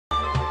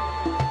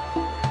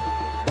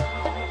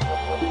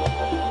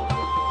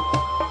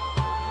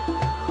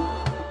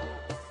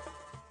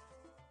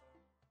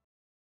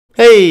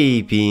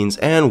Hey Beans,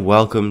 and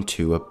welcome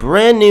to a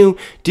brand new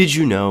Did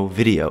You Know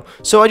video.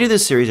 So I do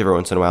this series every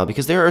once in a while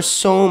because there are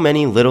so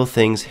many little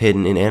things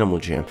hidden in Animal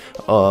Jam,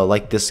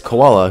 like this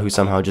koala who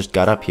somehow just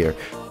got up here.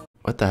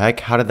 What the heck?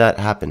 How did that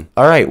happen?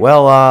 Alright,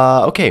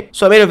 well, okay.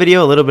 So I made a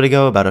video a little bit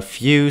ago about a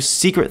few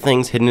secret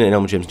things hidden in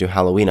Animal Jam's new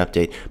Halloween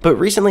update, but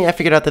recently I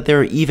figured out that there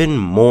are even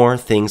more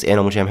things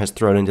Animal Jam has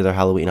thrown into their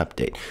Halloween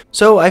update.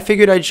 So I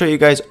figured I'd show you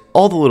guys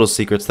all the little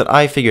secrets that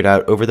I figured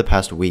out over the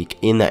past week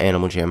in the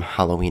Animal Jam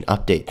Halloween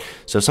update.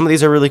 So some of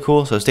these are really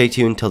cool, so stay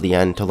tuned till the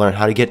end to learn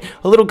how to get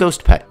a little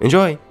ghost pet.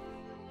 Enjoy!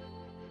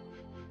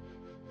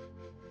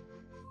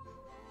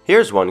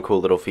 Here's one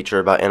cool little feature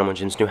about Animal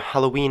Jam's new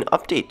Halloween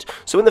update.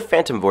 So in the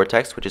Phantom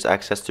Vortex, which is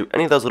accessed through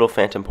any of those little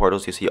phantom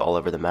portals you see all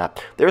over the map,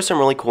 there are some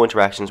really cool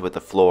interactions with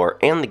the floor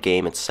and the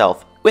game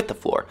itself with the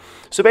floor.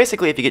 So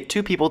basically, if you get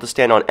two people to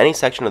stand on any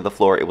section of the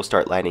floor, it will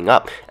start lighting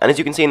up. And as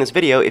you can see in this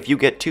video, if you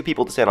get two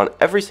people to stand on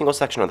every single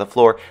section of the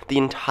floor, the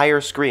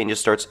entire screen just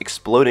starts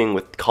exploding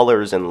with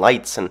colors and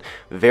lights and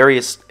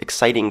various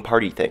exciting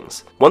party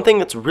things. One thing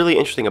that's really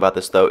interesting about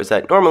this though is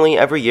that normally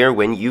every year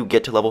when you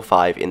get to level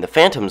 5 in the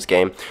Phantoms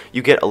game,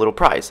 you get a little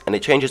prize. And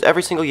it changes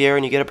every single year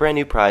and you get a brand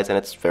new prize and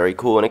it's very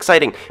cool and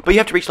exciting. But you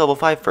have to reach level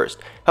 5 first.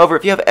 However,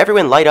 if you have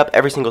everyone light up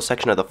every single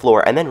section of the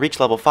floor and then reach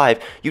level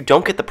 5, you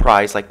don't get the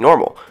prize like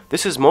normal.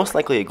 This is most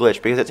likely a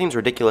glitch because it seems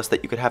ridiculous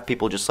that you could have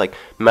people just like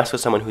mess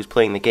with someone who's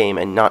playing the game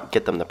and not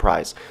get them the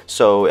prize.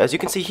 So as you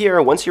can see here,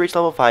 once you reach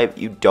level 5,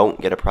 you don't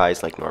get a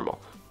prize like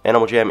normal.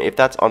 Animal Jam, if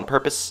that's on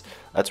purpose,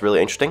 that's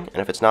really interesting,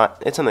 and if it's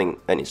not, it's something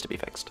that needs to be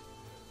fixed.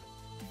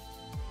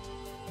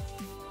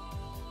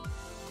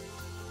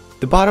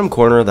 The bottom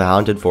corner of the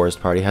Haunted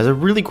Forest Party has a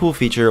really cool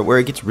feature where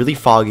it gets really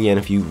foggy, and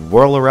if you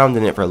whirl around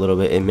in it for a little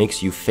bit, it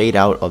makes you fade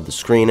out of the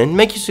screen and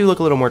makes you look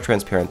a little more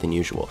transparent than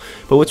usual.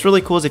 But what's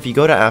really cool is if you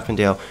go to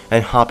Affendale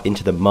and hop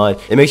into the mud,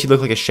 it makes you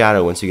look like a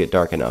shadow once you get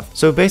dark enough.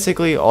 So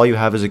basically, all you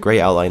have is a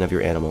gray outline of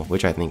your animal,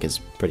 which I think is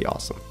pretty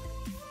awesome.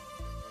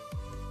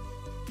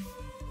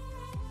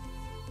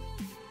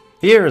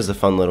 Here is a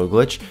fun little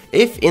glitch.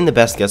 If in the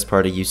best guess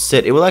party you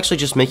sit, it will actually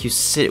just make you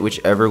sit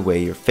whichever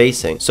way you're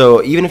facing.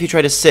 So even if you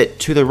try to sit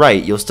to the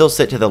right, you'll still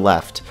sit to the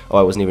left. Oh,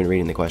 I wasn't even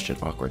reading the question,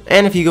 awkward.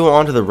 And if you go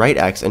onto the right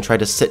X and try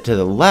to sit to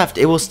the left,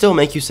 it will still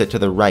make you sit to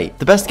the right.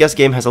 The best guess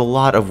game has a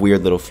lot of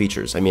weird little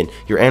features. I mean,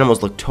 your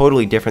animals look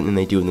totally different than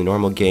they do in the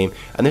normal game,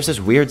 and there's this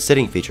weird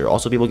sitting feature.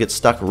 Also, people get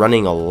stuck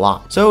running a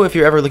lot. So if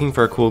you're ever looking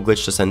for a cool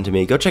glitch to send to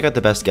me, go check out the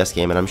best guess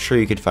game, and I'm sure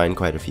you could find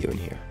quite a few in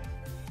here.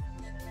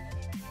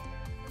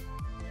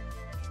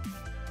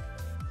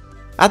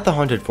 At the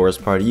Haunted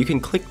Forest Party, you can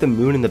click the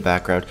moon in the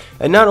background,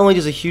 and not only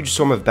does a huge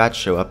swarm of bats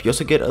show up, you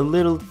also get a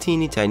little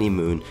teeny tiny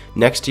moon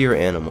next to your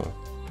animal.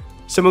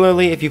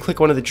 Similarly, if you click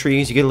one of the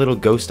trees, you get a little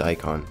ghost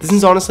icon. This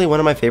is honestly one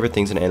of my favorite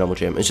things in Animal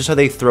Jam. It's just how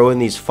they throw in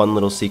these fun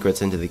little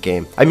secrets into the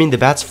game. I mean, the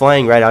bats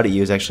flying right out at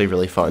you is actually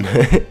really fun.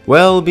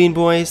 Well, Bean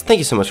Boys, thank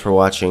you so much for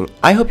watching.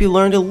 I hope you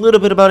learned a little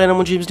bit about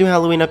Animal Jam's new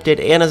Halloween update,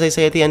 and as I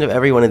say at the end of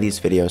every one of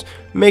these videos,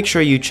 make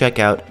sure you check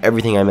out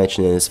everything I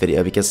mentioned in this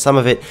video, because some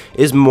of it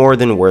is more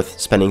than worth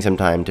spending some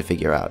time to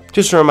figure out.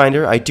 Just a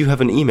reminder, I do have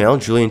an email,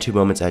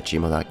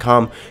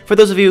 julian2moments@gmail.com, for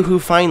those of you who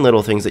find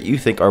little things that you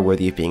think are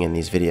worthy of being in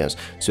these videos.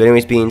 So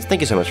anyways, Beans,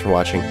 thank you so much for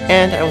watching,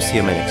 and I will see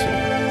you in my next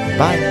video.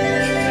 Bye!